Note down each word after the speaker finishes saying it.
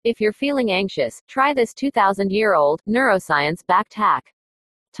If you're feeling anxious, try this 2,000-year-old, neuroscience-backed hack.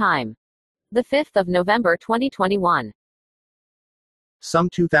 Time: the 5th of November 2021. Some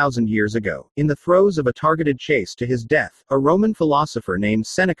 2,000 years ago, in the throes of a targeted chase to his death, a Roman philosopher named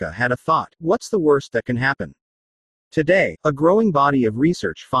Seneca had a thought: what's the worst that can happen? Today, a growing body of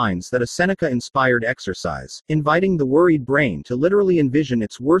research finds that a Seneca-inspired exercise, inviting the worried brain to literally envision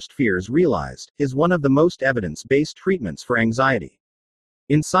its worst fears realized, is one of the most evidence-based treatments for anxiety.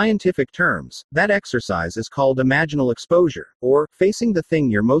 In scientific terms, that exercise is called imaginal exposure, or facing the thing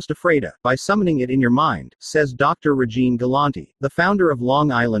you're most afraid of by summoning it in your mind, says Dr. Regine Galanti, the founder of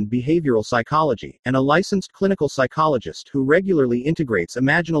Long Island Behavioral Psychology, and a licensed clinical psychologist who regularly integrates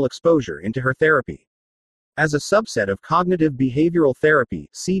imaginal exposure into her therapy. As a subset of cognitive behavioral therapy,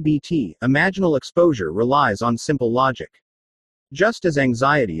 CBT, imaginal exposure relies on simple logic. Just as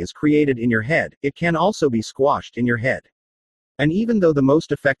anxiety is created in your head, it can also be squashed in your head. And even though the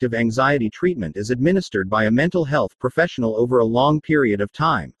most effective anxiety treatment is administered by a mental health professional over a long period of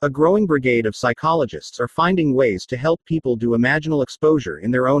time, a growing brigade of psychologists are finding ways to help people do imaginal exposure in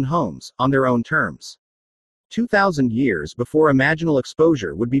their own homes, on their own terms. 2,000 years before imaginal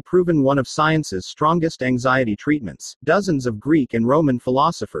exposure would be proven one of science's strongest anxiety treatments, dozens of Greek and Roman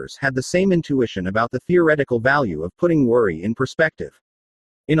philosophers had the same intuition about the theoretical value of putting worry in perspective.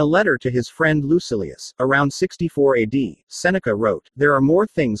 In a letter to his friend Lucilius, around 64 AD, Seneca wrote, "There are more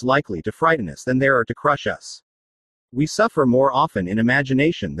things likely to frighten us than there are to crush us. We suffer more often in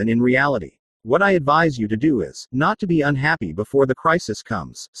imagination than in reality. What I advise you to do is, not to be unhappy before the crisis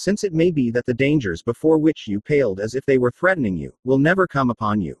comes, since it may be that the dangers before which you paled as if they were threatening you, will never come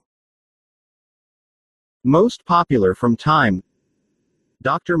upon you." Most popular from Time.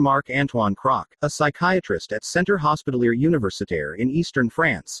 Dr. Marc-Antoine Croc, a psychiatrist at Centre Hospitalier Universitaire in eastern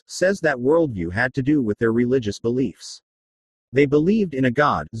France, says that worldview had to do with their religious beliefs. They believed in a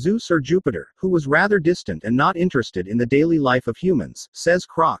god, Zeus or Jupiter, who was rather distant and not interested in the daily life of humans, says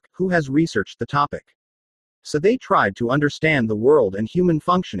Croc, who has researched the topic. So they tried to understand the world and human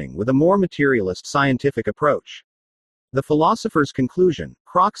functioning with a more materialist scientific approach. The philosopher's conclusion,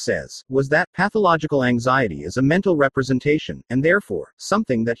 Croc says, was that pathological anxiety is a mental representation, and therefore,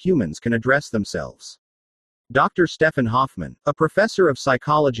 something that humans can address themselves. Dr. Stefan Hoffman, a professor of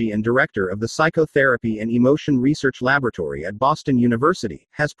psychology and director of the Psychotherapy and Emotion Research Laboratory at Boston University,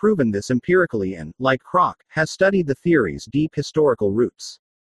 has proven this empirically and, like Croc, has studied the theory's deep historical roots.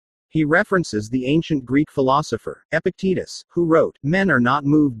 He references the ancient Greek philosopher, Epictetus, who wrote, "Men are not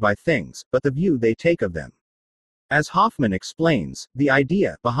moved by things, but the view they take of them." As Hoffman explains, the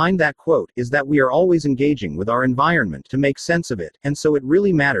idea behind that quote is that we are always engaging with our environment to make sense of it, and so it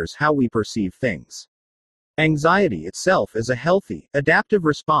really matters how we perceive things. Anxiety itself is a healthy, adaptive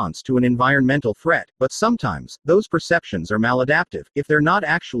response to an environmental threat, but sometimes, those perceptions are maladaptive, if they're not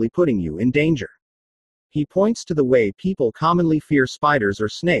actually putting you in danger. He points to the way people commonly fear spiders or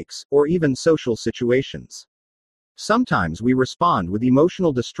snakes, or even social situations. Sometimes we respond with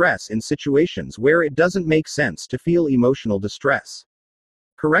emotional distress in situations where it doesn't make sense to feel emotional distress.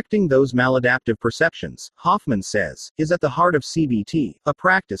 Correcting those maladaptive perceptions, Hoffman says, is at the heart of CBT, a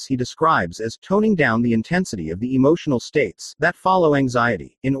practice he describes as toning down the intensity of the emotional states that follow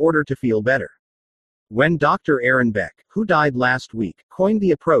anxiety, in order to feel better. When Dr. Aaron Beck, who died last week, coined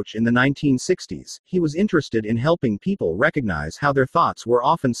the approach in the 1960s, he was interested in helping people recognize how their thoughts were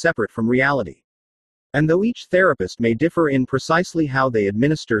often separate from reality. And though each therapist may differ in precisely how they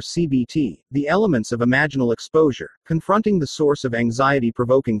administer CBT, the elements of imaginal exposure, confronting the source of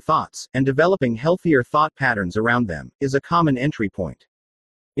anxiety-provoking thoughts, and developing healthier thought patterns around them, is a common entry point.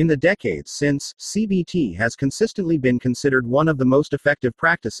 In the decades since, CBT has consistently been considered one of the most effective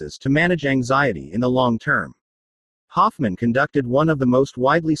practices to manage anxiety in the long term. Hoffman conducted one of the most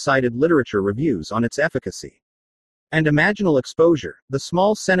widely cited literature reviews on its efficacy. And imaginal exposure, the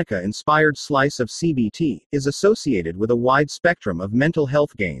small Seneca-inspired slice of CBT, is associated with a wide spectrum of mental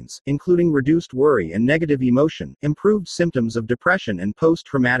health gains, including reduced worry and negative emotion, improved symptoms of depression and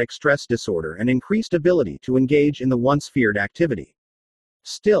post-traumatic stress disorder, and increased ability to engage in the once feared activity.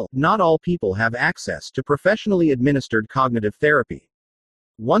 Still, not all people have access to professionally administered cognitive therapy.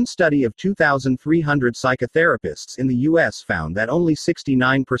 One study of 2,300 psychotherapists in the U.S. found that only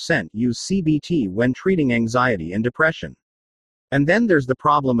 69% use CBT when treating anxiety and depression. And then there's the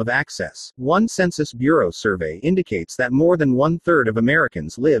problem of access. One Census Bureau survey indicates that more than one-third of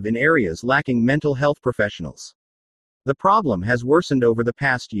Americans live in areas lacking mental health professionals. The problem has worsened over the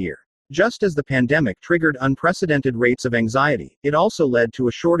past year. Just as the pandemic triggered unprecedented rates of anxiety, it also led to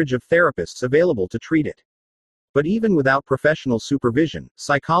a shortage of therapists available to treat it. But even without professional supervision,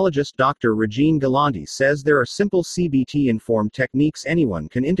 psychologist Dr. Regine Galanti says there are simple CBT-informed techniques anyone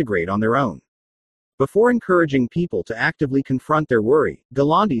can integrate on their own. Before encouraging people to actively confront their worry,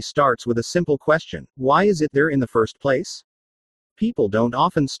 Galanti starts with a simple question: why is it there in the first place? People don't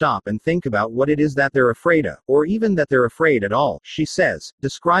often stop and think about what it is that they're afraid of, or even that they're afraid at all, she says,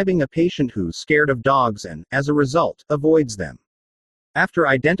 describing a patient who's scared of dogs and, as a result, avoids them. After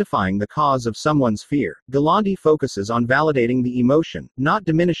identifying the cause of someone's fear, Galanti focuses on validating the emotion, not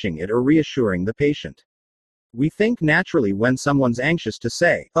diminishing it or reassuring the patient. We think naturally when someone's anxious to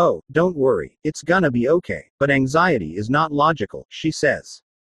say, "Oh, don't worry, it's gonna be okay," but anxiety is not logical, she says.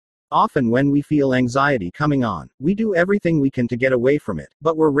 Often when we feel anxiety coming on, we do everything we can to get away from it,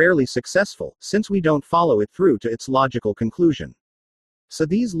 but we're rarely successful, since we don't follow it through to its logical conclusion. So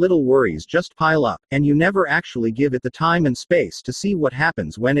these little worries just pile up, and you never actually give it the time and space to see what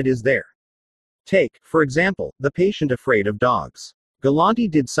happens when it is there. Take, for example, the patient afraid of dogs. Galanti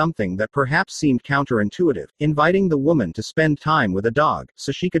did something that perhaps seemed counterintuitive, inviting the woman to spend time with a dog,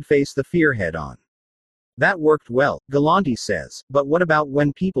 so she could face the fear head on. That worked well, Galanti says, but what about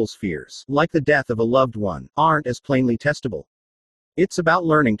when people's fears, like the death of a loved one, aren't as plainly testable? It's about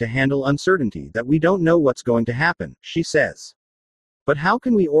learning to handle uncertainty that we don't know what's going to happen, she says. But how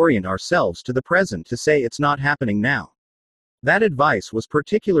can we orient ourselves to the present to say it's not happening now? That advice was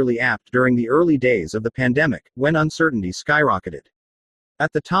particularly apt during the early days of the pandemic, when uncertainty skyrocketed.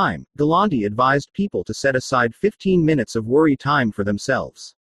 At the time, Galanti advised people to set aside 15 minutes of worry time for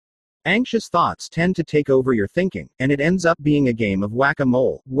themselves. Anxious thoughts tend to take over your thinking, and it ends up being a game of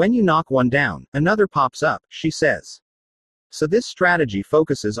whack-a-mole. When you knock one down, another pops up, she says. So this strategy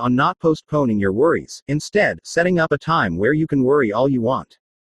focuses on not postponing your worries, instead, setting up a time where you can worry all you want.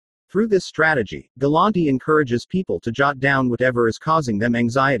 Through this strategy, Galanti encourages people to jot down whatever is causing them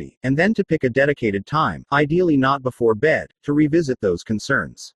anxiety, and then to pick a dedicated time, ideally not before bed, to revisit those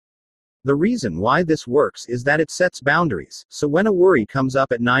concerns. The reason why this works is that it sets boundaries, so when a worry comes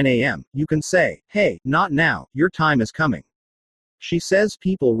up at 9 a.m., you can say, "Hey, not now, your time is coming." She says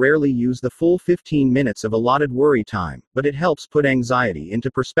people rarely use the full 15 minutes of allotted worry time, but it helps put anxiety into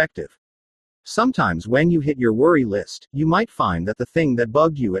perspective. Sometimes when you hit your worry list, you might find that the thing that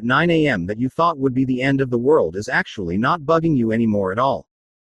bugged you at 9 a.m. that you thought would be the end of the world is actually not bugging you anymore at all.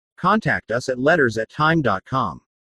 Contact us at letters@time.com.